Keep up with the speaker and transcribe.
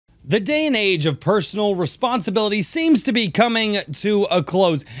The day and age of personal responsibility seems to be coming to a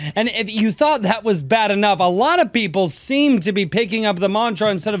close. And if you thought that was bad enough, a lot of people seem to be picking up the mantra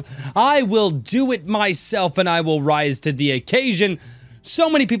instead of, I will do it myself and I will rise to the occasion. So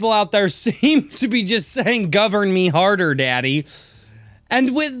many people out there seem to be just saying, govern me harder, daddy.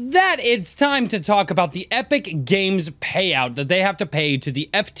 And with that, it's time to talk about the Epic Games payout that they have to pay to the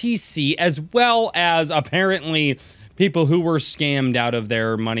FTC, as well as apparently people who were scammed out of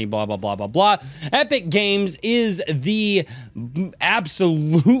their money, blah, blah, blah, blah, blah. Epic Games is the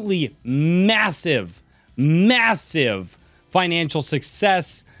absolutely massive, massive financial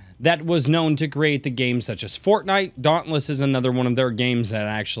success that was known to create the games such as Fortnite. Dauntless is another one of their games that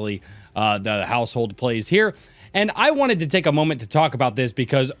actually the household plays here. And I wanted to take a moment to talk about this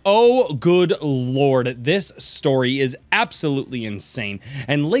because, oh, good Lord, this story is absolutely insane.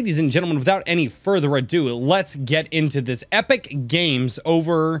 And ladies and gentlemen, without any further ado, let's get into this. Epic Games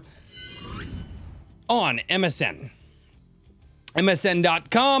over on MSN.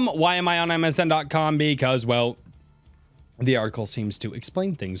 MSN.com. Why am I on MSN.com? Because, well, the article seems to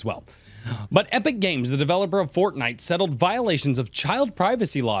explain things well. But Epic Games, the developer of Fortnite, settled violations of child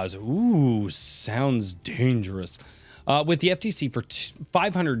privacy laws. Ooh, sounds dangerous. With the FTC for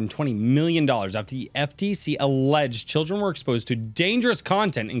 $520 million after the FTC alleged children were exposed to dangerous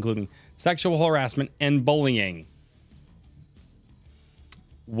content, including sexual harassment and bullying.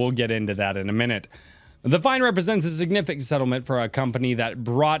 We'll get into that in a minute. The fine represents a significant settlement for a company that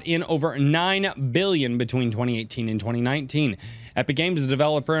brought in over $9 billion between 2018 and 2019. Epic Games, the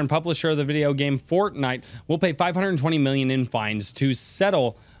developer and publisher of the video game Fortnite, will pay $520 million in fines to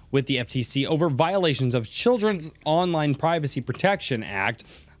settle with the FTC over violations of Children's Online Privacy Protection Act,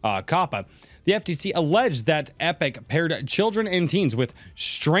 COPPA. The FTC alleged that Epic paired children and teens with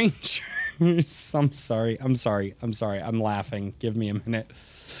strangers. I'm sorry. I'm laughing. Give me a minute.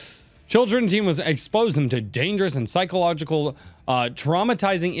 Children team was exposed them to dangerous and psychological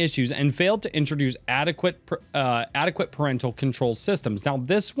traumatizing issues and failed to introduce adequate parental control systems. Now,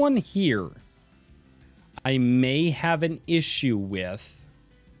 this one here, I may have an issue with,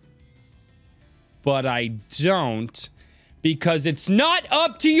 but I don't, because it's not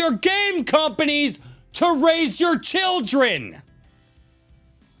up to your game companies to raise your children.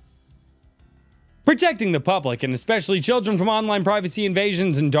 Protecting the public, and especially children from online privacy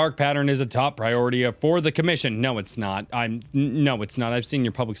invasions and dark pattern, is a top priority for the commission. No, it's not. No, it's not. I've seen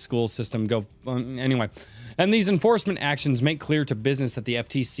your public school system go anyway. And these enforcement actions make clear to business that the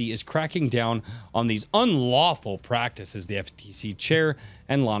FTC is cracking down on these unlawful practices, the FTC chair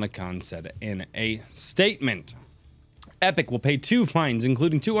and Lana Khan said in a statement. Epic will pay 2 fines,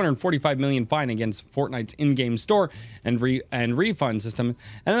 including $245 million fine against Fortnite's in-game store and refund system,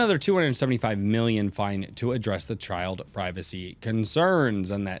 and another $275 million fine to address the child privacy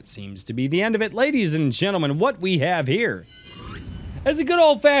concerns. And that seems to be the end of it. Ladies and gentlemen, what we have here is a good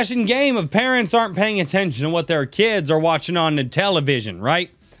old-fashioned game of parents aren't paying attention to what their kids are watching on the television,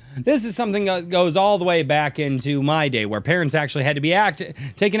 right? This is something that goes all the way back into my day, where parents actually had to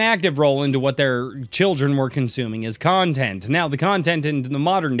take an active role into what their children were consuming as content. Now, the content in the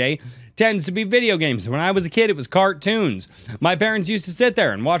modern day tends to be video games. When I was a kid, it was cartoons. My parents used to sit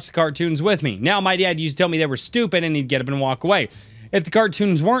there and watch the cartoons with me. Now, my dad used to tell me they were stupid and he'd get up and walk away. If the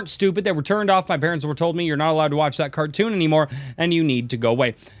cartoons weren't stupid, they were turned off. My parents were told me, you're not allowed to watch that cartoon anymore and you need to go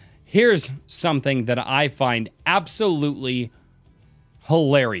away. Here's something that I find absolutely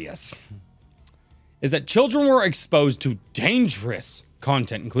hilarious, is that children were exposed to dangerous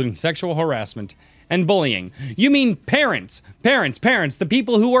content, including sexual harassment and bullying. You mean parents, the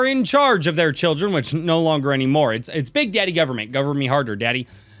people who are in charge of their children, which no longer anymore. It's Big Daddy government. Govern me harder, daddy.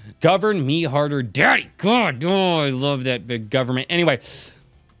 Govern me harder, daddy. God, oh, I love that big government. Anyway,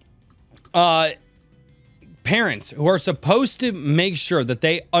 parents who are supposed to make sure that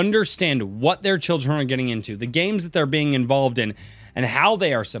they understand what their children are getting into, the games that they're being involved in, and how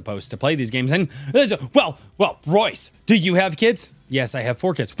they are supposed to play these games. And there's well, Royce, do you have kids? Yes, I have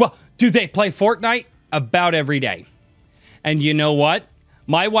 4 kids. Well, do they play Fortnite? About every day. And you know what?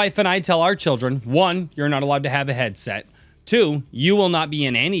 My wife and I tell our children, 1, you're not allowed to have a headset. 2, you will not be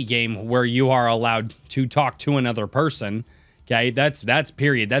in any game where you are allowed to talk to another person. Okay, that's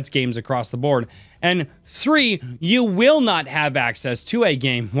period. That's games across the board. And 3, you will not have access to a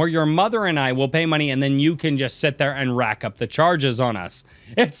game where your mother and I will pay money and then you can just sit there and rack up the charges on us.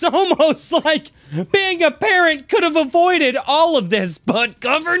 It's almost like being a parent could have avoided all of this, but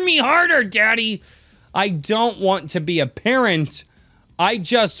govern me harder, daddy. I don't want to be a parent I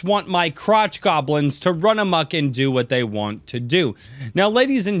just want my crotch goblins to run amok and do what they want to do. Now,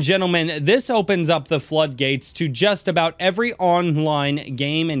 ladies and gentlemen, this opens up the floodgates to just about every online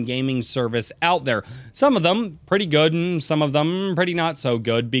game and gaming service out there. Some of them pretty good and some of them pretty not so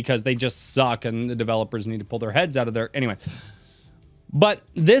good because they just suck and the developers need to pull their heads out of there. Anyway, but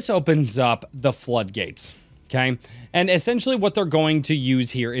this opens up the floodgates. Okay. And essentially what they're going to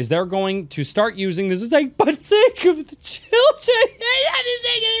use here is they're going to start using this. It's like, but think of the children.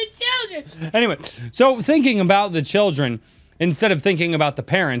 Anyway, so thinking about the children instead of thinking about the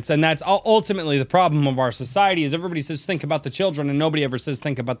parents. And that's ultimately the problem of our society is everybody says think about the children and nobody ever says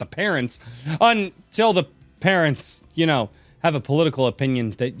think about the parents until the parents, you know, have a political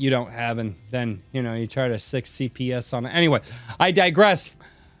opinion that you don't have. And then, you know, you try to 6 CPS on it. Anyway, I digress.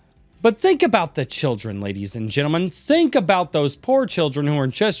 But think about the children, ladies and gentlemen. Think about those poor children who are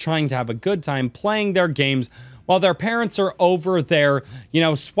just trying to have a good time playing their games while their parents are over there, you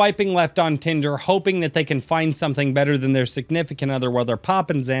know, swiping left on Tinder, hoping that they can find something better than their significant other while they're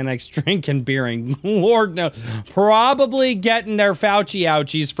popping Xanax, drinking beer, and Lord knows, probably getting their Fauci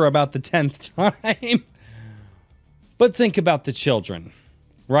ouchies for about the 10th time. But think about the children.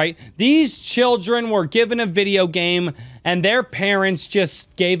 Right? These children were given a video game and their parents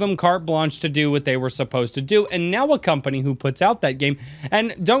just gave them carte blanche to do what they were supposed to do. And now a company who puts out that game,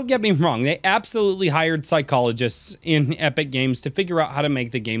 and don't get me wrong, they absolutely hired psychologists in Epic Games to figure out how to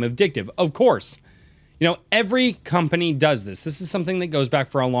make the game addictive. Of course. You know, every company does this. This is something that goes back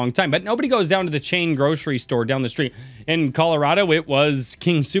for a long time, but nobody goes down to the chain grocery store down the street. In Colorado, it was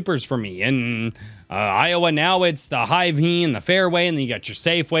King Soopers for me. In Iowa, now it's the Hy-Vee and the Fairway, and then you got your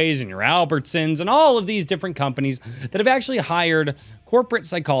Safeways and your Albertsons and all of these different companies that have actually hired corporate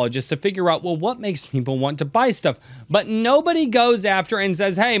psychologists to figure out, well, what makes people want to buy stuff? But nobody goes after and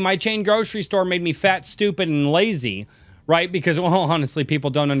says, hey, my chain grocery store made me fat, stupid, and lazy, right? Because, well, honestly,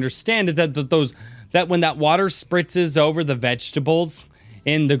 people don't understand that when that water spritzes over the vegetables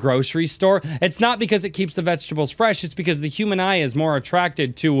in the grocery store, it's not because it keeps the vegetables fresh. It's because the human eye is more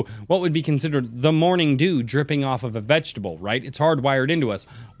attracted to what would be considered the morning dew dripping off of a vegetable, right? It's hardwired into us.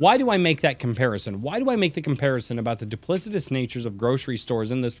 Why do I make that comparison? Why do I make the comparison about the duplicitous natures of grocery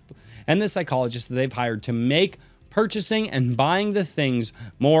stores and the psychologists that they've hired to make purchasing and buying the things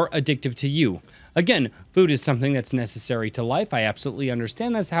more addictive to you? Again, food is something that's necessary to life. I absolutely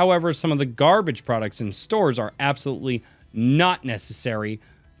understand this. However, some of the garbage products in stores are absolutely not necessary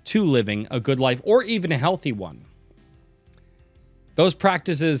to living a good life or even a healthy one. Those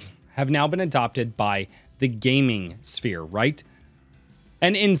practices have now been adopted by the gaming sphere, right?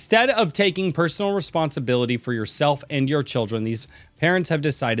 And instead of taking personal responsibility for yourself and your children, these parents have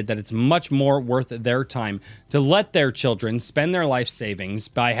decided that it's much more worth their time to let their children spend their life savings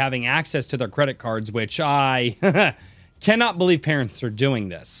by having access to their credit cards, which I cannot believe parents are doing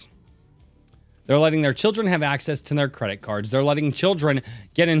this. They're letting their children have access to their credit cards. They're letting children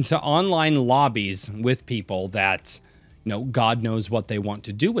get into online lobbies with people that, you know, God knows what they want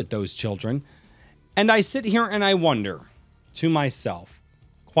to do with those children. And I sit here and I wonder to myself,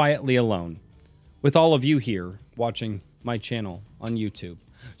 quietly alone, with all of you here watching my channel on YouTube.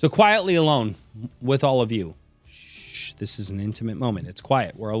 So quietly alone with all of you. Shh, this is an intimate moment. It's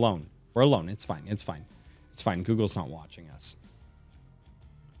quiet. We're alone. We're alone. It's fine. It's fine. It's fine. Google's not watching us.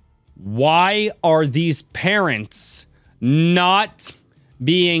 Why are these parents not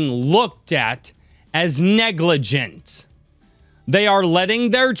being looked at as negligent? They are letting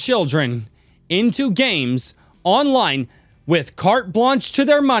their children into games online with carte blanche to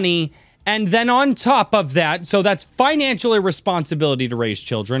their money, and then on top of that, so that's financial irresponsibility to raise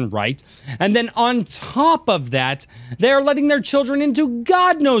children, right? And then on top of that, they're letting their children into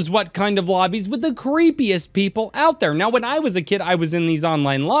God knows what kind of lobbies with the creepiest people out there. Now, when I was a kid, I was in these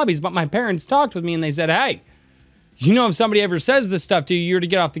online lobbies, but my parents talked with me and they said, hey, you know, if somebody ever says this stuff to you, you're to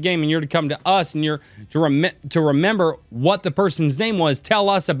get off the game and you're to come to us and you're to remember what the person's name was, tell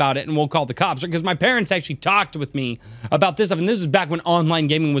us about it and we'll call the cops. Because my parents actually talked with me about this stuff. And this was back when online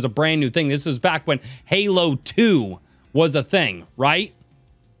gaming was a brand new thing. This was back when Halo 2 was a thing, right?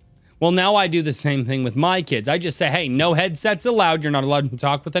 Well, now I do the same thing with my kids. I just say, hey, no headsets allowed. You're not allowed to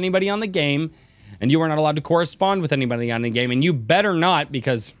talk with anybody on the game. And you are not allowed to correspond with anybody on the game. And you better not,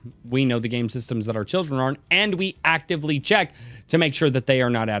 because we know the game systems that our children are on, and we actively check to make sure that they are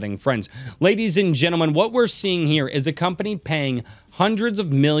not adding friends. Ladies and gentlemen, what we're seeing here is a company paying hundreds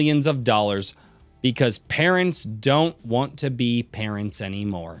of millions of dollars because parents don't want to be parents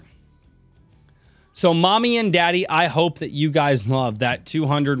anymore. So mommy and daddy, I hope that you guys love that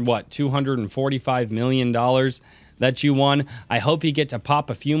 $245 million that you won. I hope you get to pop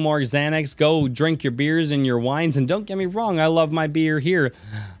a few more Xanax, go drink your beers and your wines. And don't get me wrong, I love my beer here.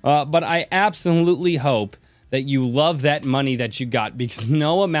 But I absolutely hope that you love that money that you got, because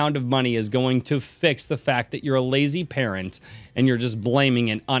no amount of money is going to fix the fact that you're a lazy parent and you're just blaming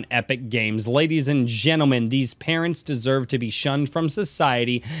it on Epic Games. Ladies and gentlemen, these parents deserve to be shunned from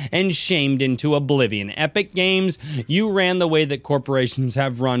society and shamed into oblivion. Epic Games, you ran the way that corporations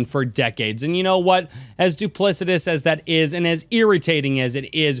have run for decades. And you know what? As duplicitous as that is and as irritating as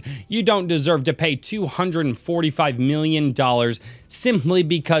it is, you don't deserve to pay $245 million simply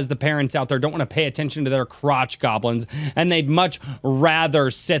because the parents out there don't want to pay attention to their crotch goblins, and they'd much rather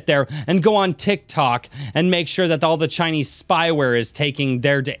sit there and go on TikTok and make sure that all the Chinese spyware is taking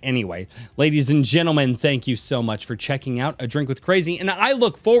their day. Anyway, ladies and gentlemen, thank you so much for checking out A Drink with Crazy, and I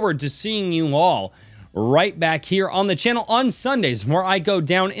look forward to seeing you all right back here on the channel on Sundays, where I go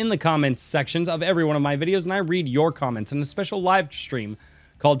down in the comments sections of every one of my videos and I read your comments in a special live stream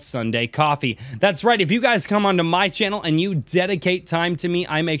called Sunday Coffee. That's right, if you guys come onto my channel and you dedicate time to me,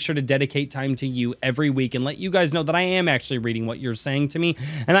 I make sure to dedicate time to you every week and let you guys know that I am actually reading what you're saying to me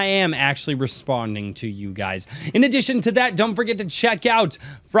and I am actually responding to you guys. In addition to that, don't forget to check out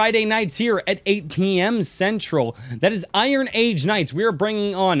Friday nights here at 8 p.m. Central. That is Iron Age nights. We are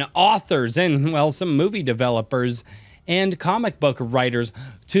bringing on authors and, well, some movie developers and comic book writers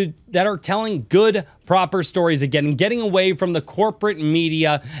that are telling good, proper stories again, and getting away from the corporate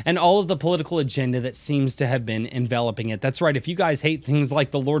media and all of the political agenda that seems to have been enveloping it. That's right, if you guys hate things like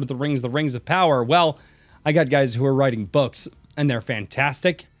The Lord of the Rings, The Rings of Power, well, I got guys who are writing books, and they're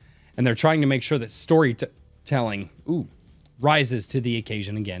fantastic, and they're trying to make sure that storytelling rises to the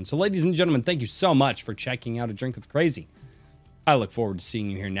occasion again. So ladies and gentlemen, thank you so much for checking out A Drink with Crazy. I look forward to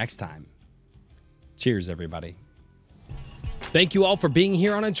seeing you here next time. Cheers, everybody. Thank you all for being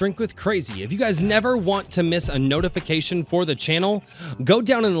here on A Drink with Crazy. If you guys never want to miss a notification for the channel, go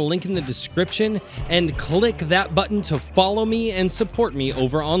down in the link in the description and click that button to follow me and support me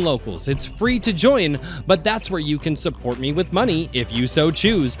over on Locals. It's free to join, but that's where you can support me with money if you so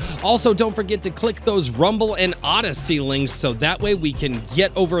choose. Also, don't forget to click those Rumble and Odyssey links so that way we can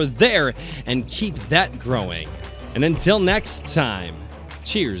get over there and keep that growing. And until next time,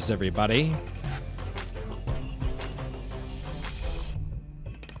 cheers, everybody.